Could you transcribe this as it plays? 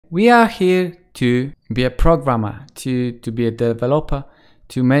We are here to be a programmer, to be a developer,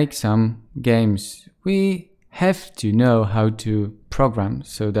 to make some games. We have to know how to program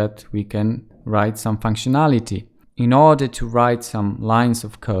so that we can write some functionality. In order to write some lines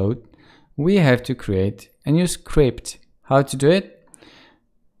of code, we have to create a new script. How to do it?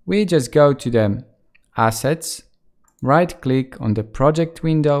 We just go to the assets, right click on the project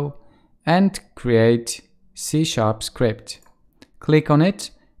window and create C# script. Click on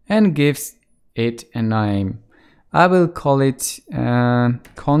it and gives it a name. I will call it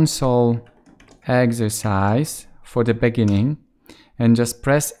console exercise for the beginning and just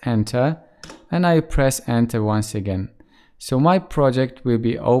press enter, and I press enter once again. So my project will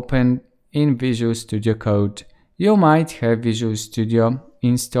be opened in Visual Studio Code. You might have Visual Studio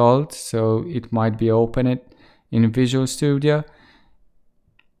installed, so it might be opened in Visual Studio.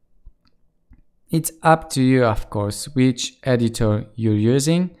 It's up to you, of course, which editor you're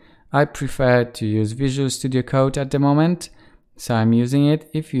using. I prefer to use Visual Studio Code at the moment, so I'm using it.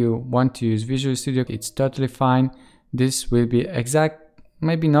 If you want to use Visual Studio, it's totally fine. This will be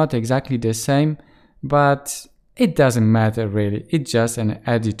maybe not exactly the same, but it doesn't matter really. It's just an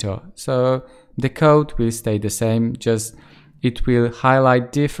editor, so the code will stay the same, just it will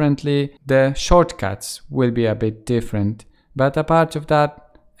highlight differently. The shortcuts will be a bit different, but apart of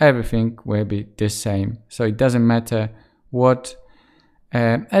that, everything will be the same. So it doesn't matter what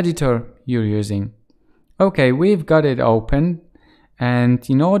editor you're using. Okay, we've got it open, and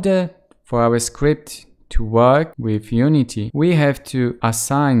in order for our script to work with Unity, we have to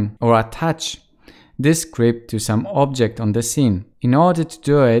assign or attach this script to some object on the scene. In order to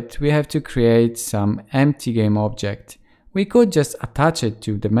do it, we have to create some empty GameObject. We could just attach it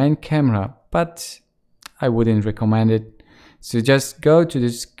to the main camera, but I wouldn't recommend it. So just go to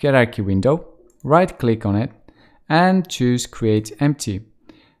this hierarchy window, right click on it and choose create empty.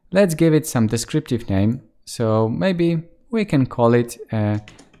 Let's give it some descriptive name. So maybe we can call it a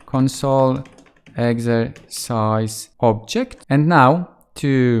console exercise object. And now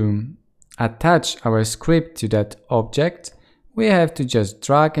to attach our script to that object, we have to just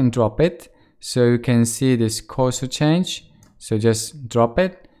drag and drop it. So you can see this cursor change. So just drop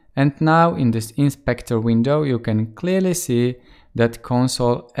it. And now in this inspector window, you can clearly see that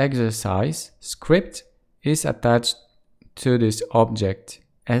console exercise script is attached to this object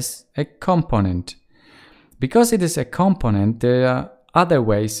as a component. Because it is a component, there are other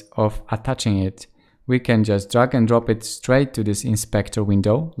ways of attaching it. We can just drag and drop it straight to this inspector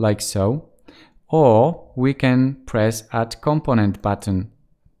window, like so. Or we can press add component button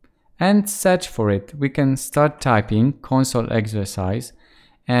and search for it. We can start typing console exercise,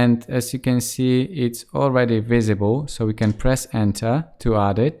 and as you can see, it's already visible, so we can press enter to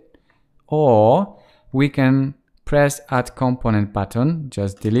add it, or we can press add component button,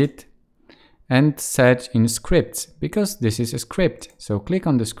 just delete and search in scripts, because this is a script. So click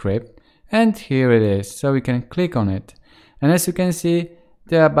on the script and here it is. So we can click on it, and as you can see,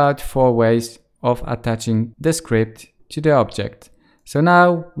 there are about 4 ways of attaching the script to the object. So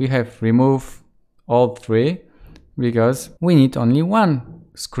now we have removed all 3 because we need only 1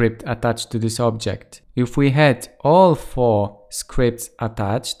 script attached to this object. If we had all 4 scripts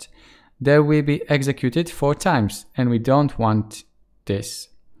attached, they will be executed 4 times, and we don't want this.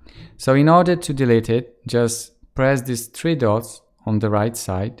 So in order to delete it, just press these 3 dots on the right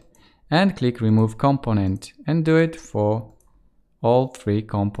side and click remove component, and do it for all 3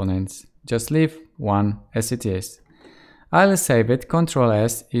 components. Just leave 1 as it is. I'll save it. Ctrl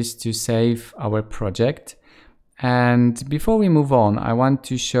S is to save our project. And before we move on, I want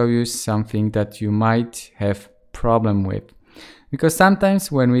to show you something that you might have problem with. Because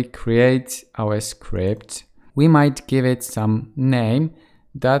sometimes when we create our script, we might give it some name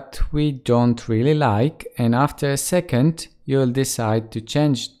that we don't really like, and after a second you'll decide to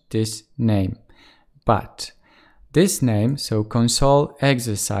change this name. But this name, so console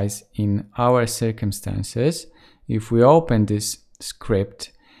exercise in our circumstances, if we open this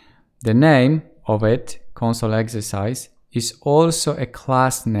script, the name of it, console exercise, is also a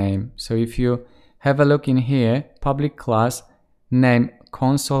class name. So if you have a look in here, public class name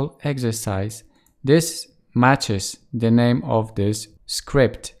console exercise, this matches the name of this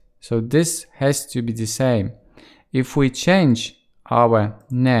script. So this has to be the same. If we change our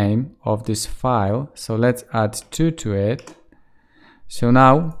name of this file, so let's add 2 to it. So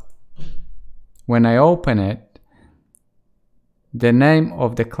now when I open it, the name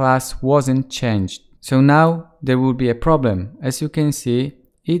of the class wasn't changed. So now there will be a problem. As you can see,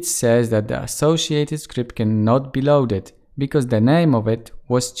 it says that the associated script cannot be loaded because the name of it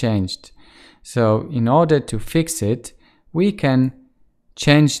was changed. So in order to fix it, we can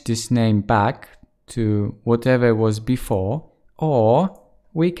change this name back to whatever was before, or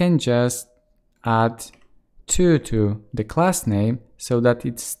we can just add 2 to the class name so that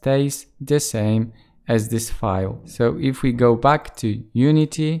it stays the same as this file. So if we go back to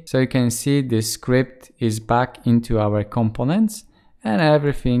Unity, so you can see the script is back into our components and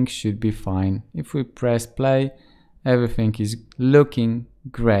everything should be fine. If we press play, everything is looking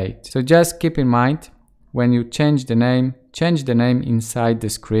great. So just keep in mind, when you change the name inside the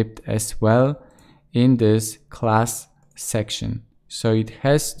script as well in this class section. So it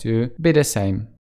has to be the same.